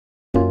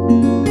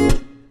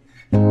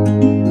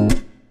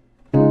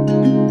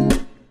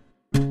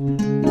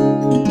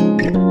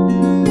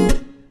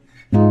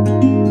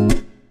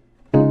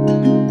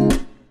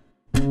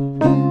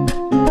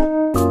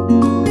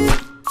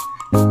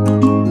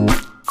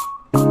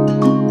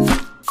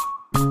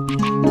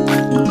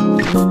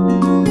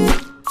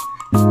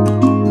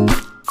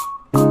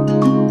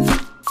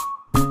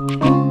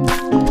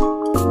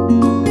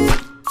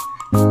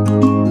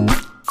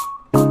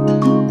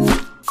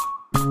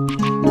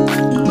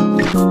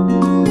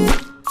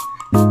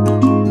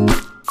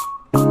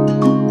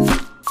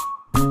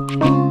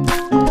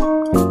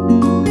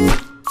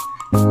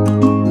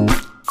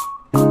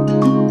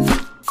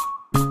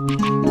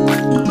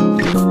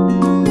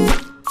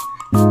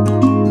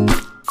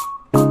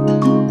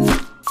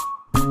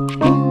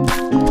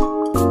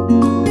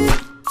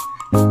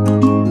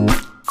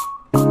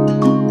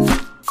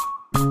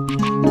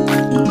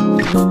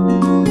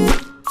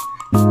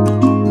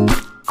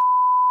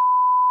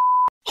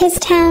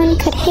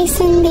could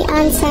hasten the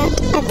onset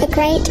of the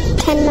Great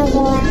Tenma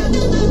War.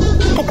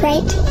 The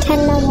Great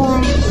Tenma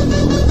War.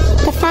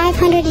 The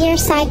 500-year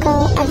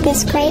cycle of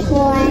this great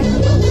war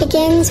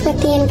begins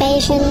with the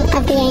invasion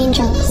of the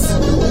angels.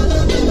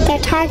 Their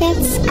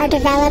targets are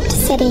developed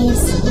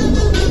cities.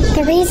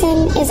 The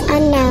reason is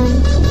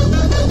unknown,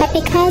 but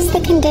because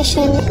the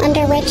condition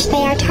under which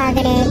they are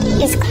targeted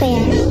is clear.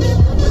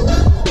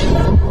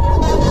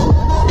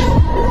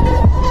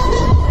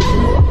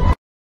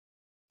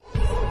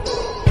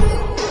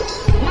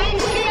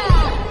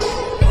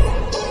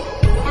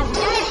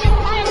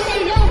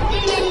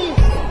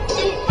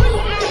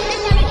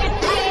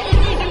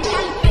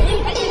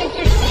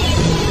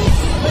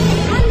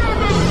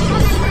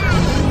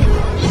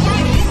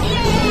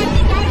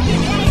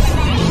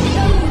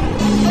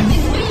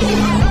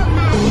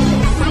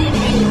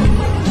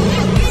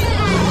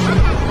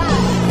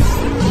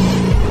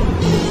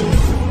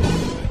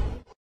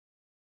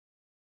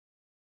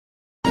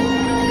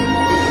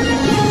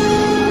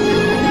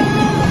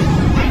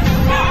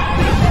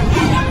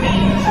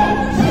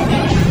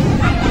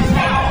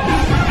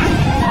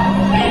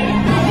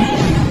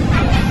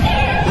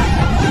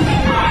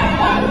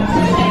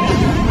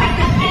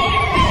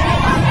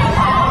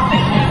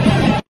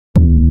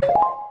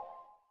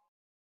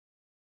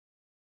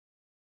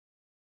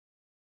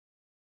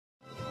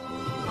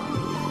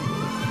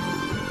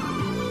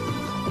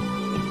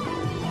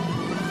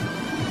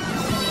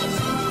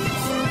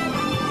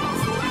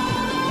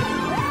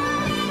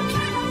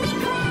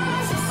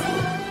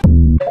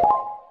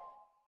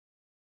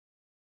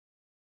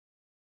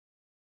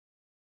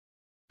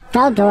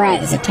 Veldora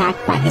is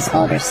attacked by his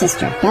older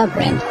sister,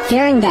 Belgrind.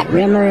 Fearing that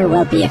Rimuru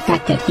will be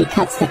affected, he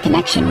cuts the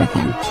connection with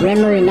him.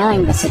 Rimuru,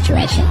 knowing the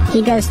situation,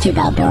 he goes to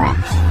Veldora.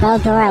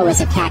 Veldora was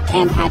attacked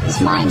and had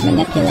his mind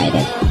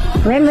manipulated.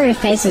 Rimuru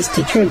faces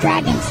two true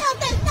dragons.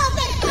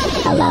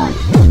 Alone.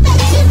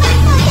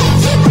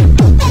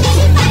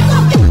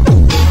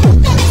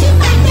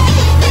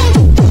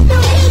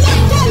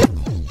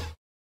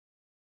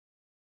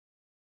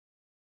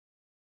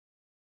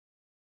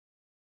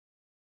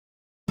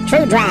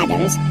 True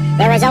dragons,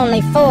 there is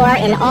only 4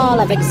 in all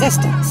of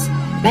existence.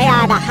 They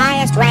are the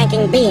highest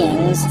ranking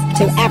beings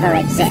to ever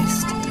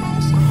exist.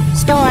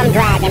 Storm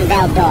Dragon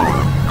Veldora,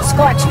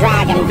 Scorch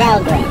Dragon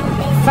Velgrin,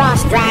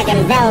 Frost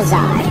Dragon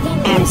Velzard,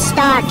 and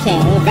Star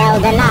King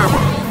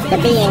Veldanava, the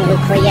being who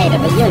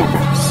created the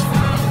universe.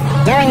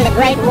 During the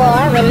Great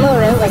War,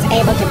 Rimuru was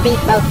able to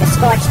beat both the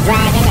Scorch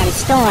Dragon and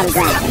Storm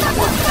Dragon.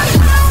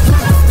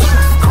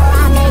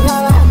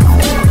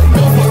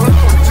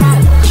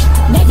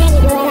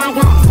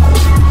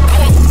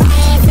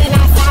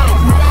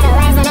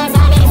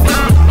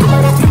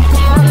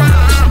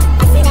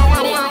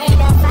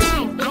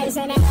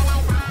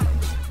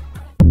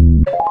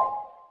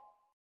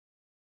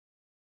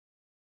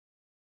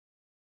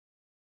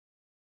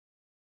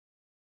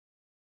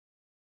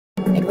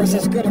 It was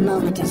as good a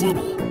moment as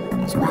any,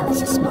 as well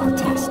as a small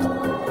test.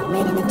 I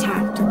made an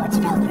attack towards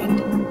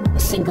Velgrind. A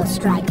single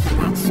strike from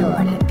that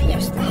sword had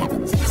pierced the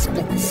heavens and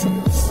split the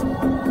seas.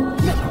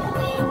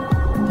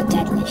 Literally. The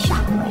deadly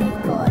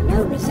shockwave bore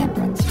no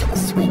resemblance to the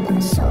swing of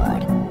a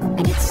sword,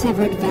 and it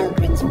severed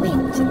Velgrind's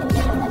wings in the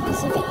middle of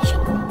his evasion.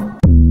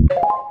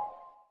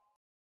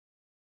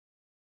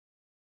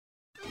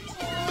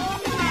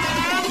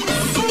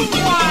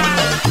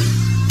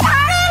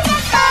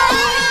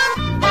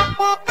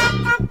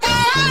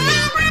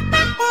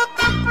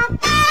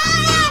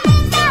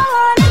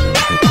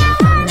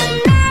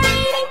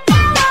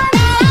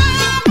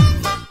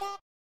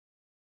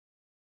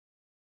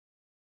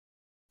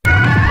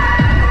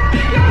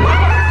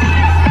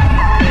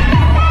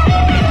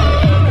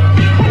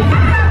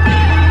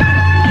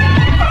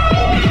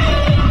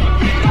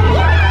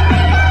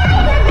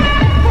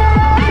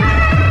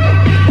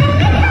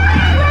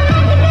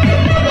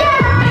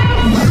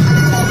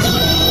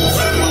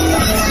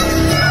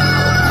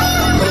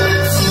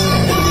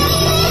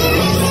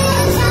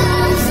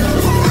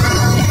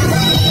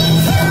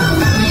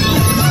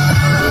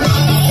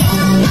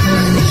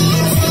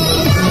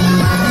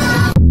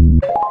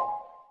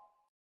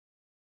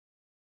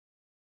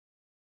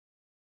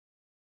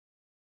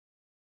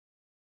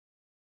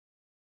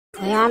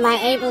 They are my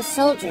able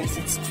soldiers,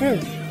 it's true.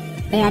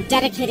 They are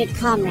dedicated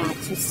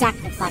comrades who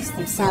sacrificed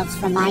themselves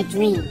for my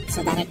dream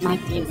so that it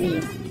might be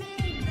real.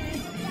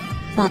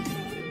 But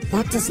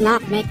that does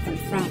not make them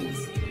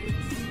friends.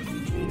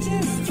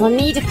 For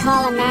me to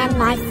call a man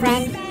my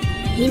friend,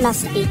 he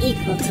must be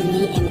equal to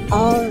me in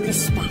all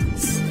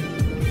respects.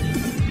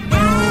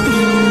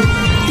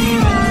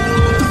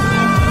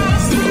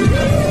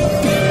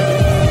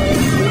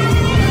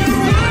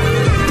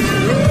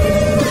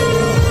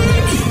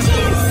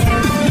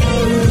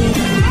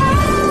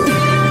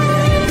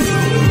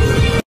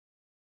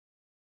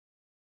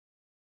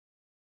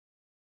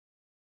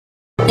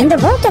 In the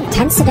world of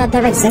Tensida,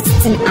 there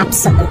exists an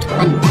absolute,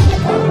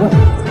 unbendable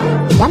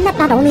rule. One that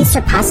not only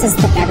surpasses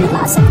the very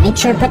laws of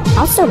nature, but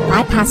also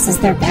bypasses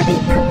their very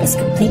purpose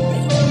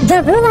completely.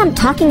 The rule I'm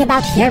talking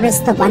about here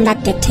is the one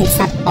that dictates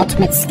that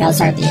ultimate skills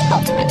are the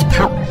ultimate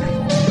power.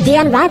 The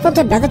unrivaled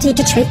ability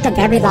to treat the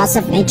very laws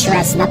of nature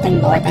as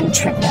nothing more than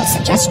trivial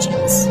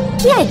suggestions.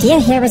 The idea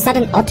here is that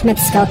an ultimate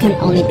skill can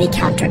only be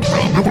countered by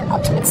another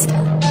ultimate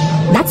skill.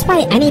 That's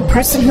why any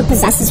person who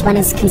possesses one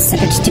is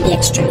considered to be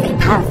extremely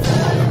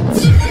powerful.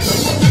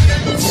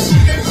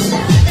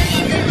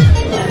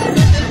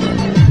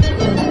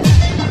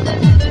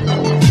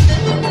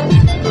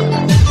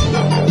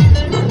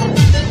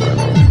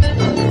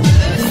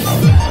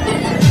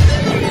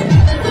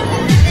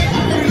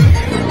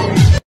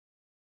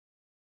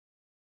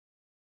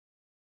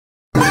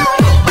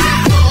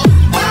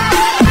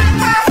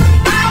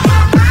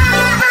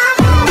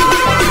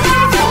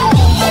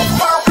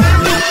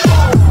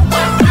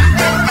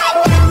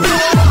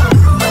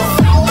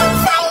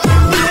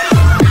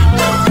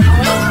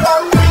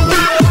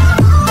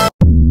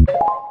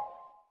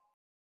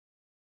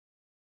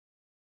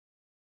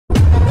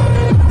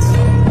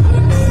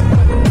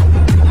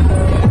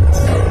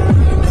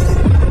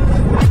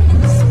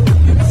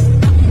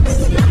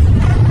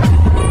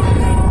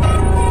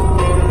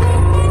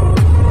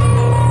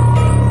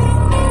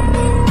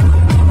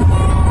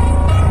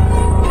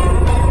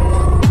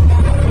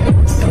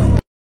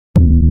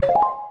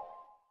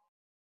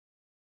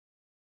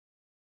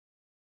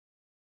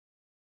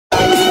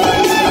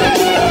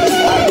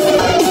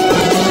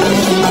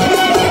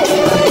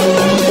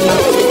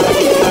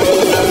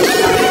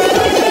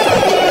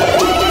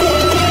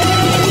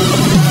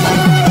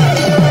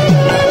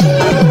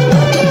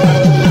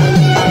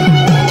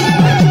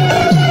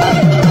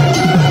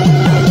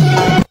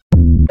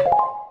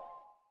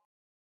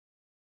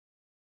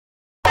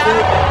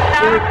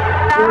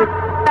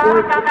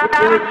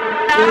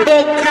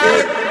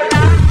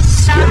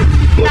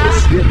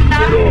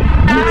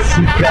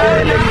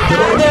 Música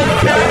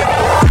electrónica.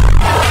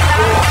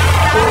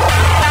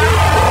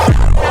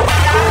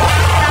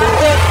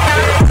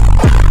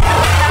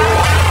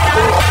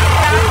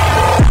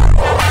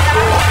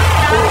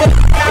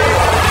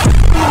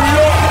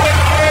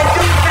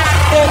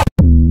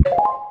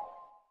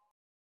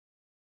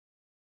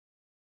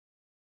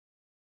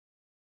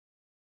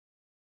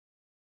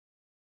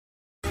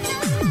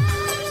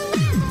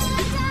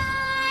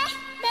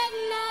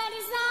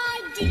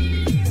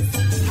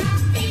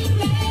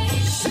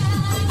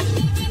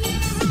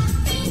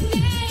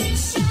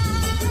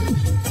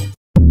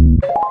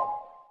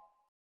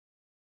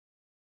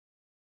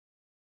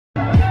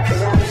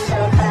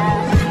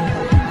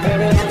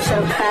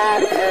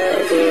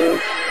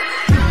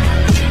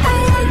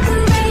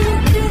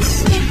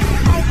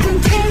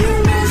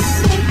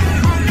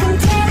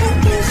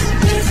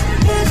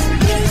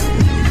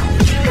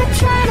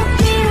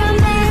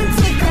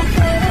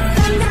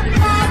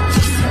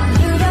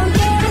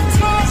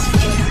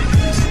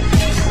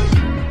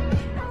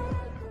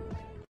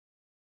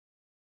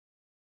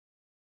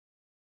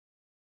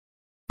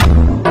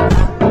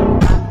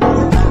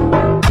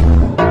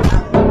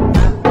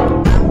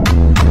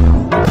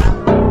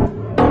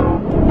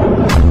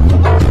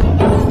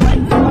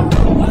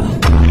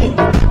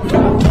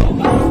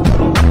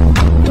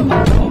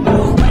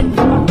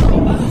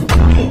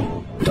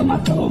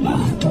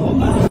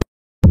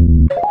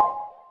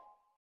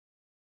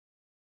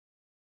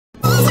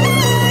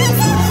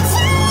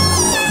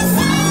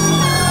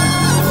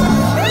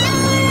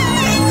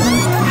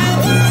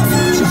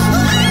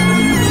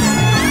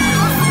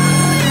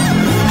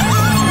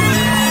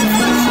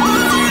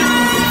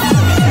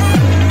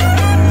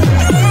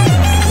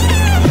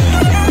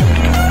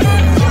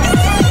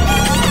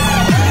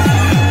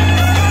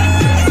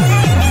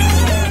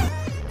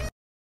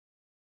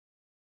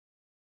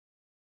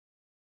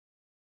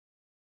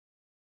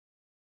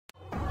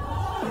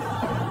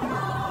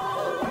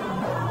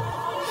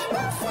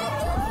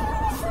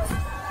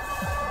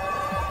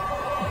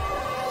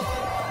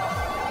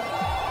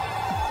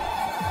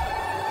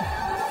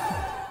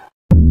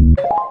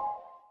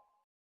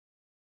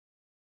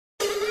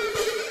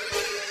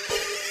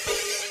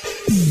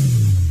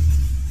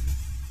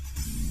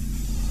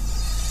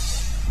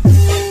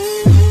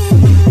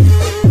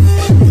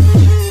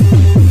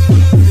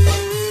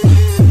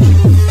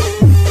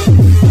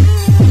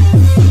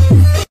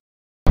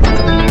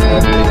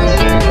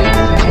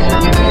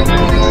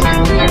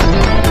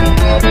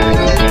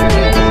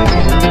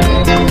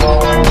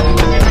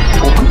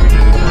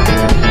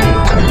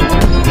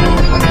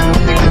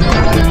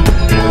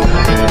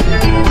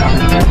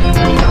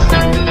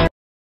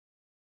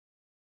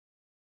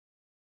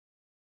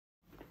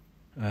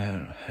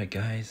 Hi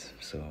guys,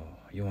 so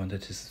you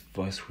wanted this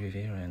voice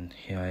review and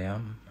here I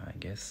am, I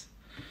guess.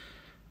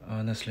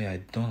 Honestly, I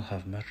don't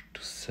have much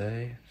to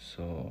say,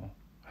 so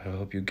I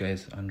hope you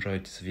guys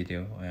enjoyed this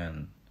video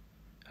and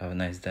have a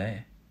nice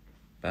day.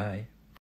 Bye.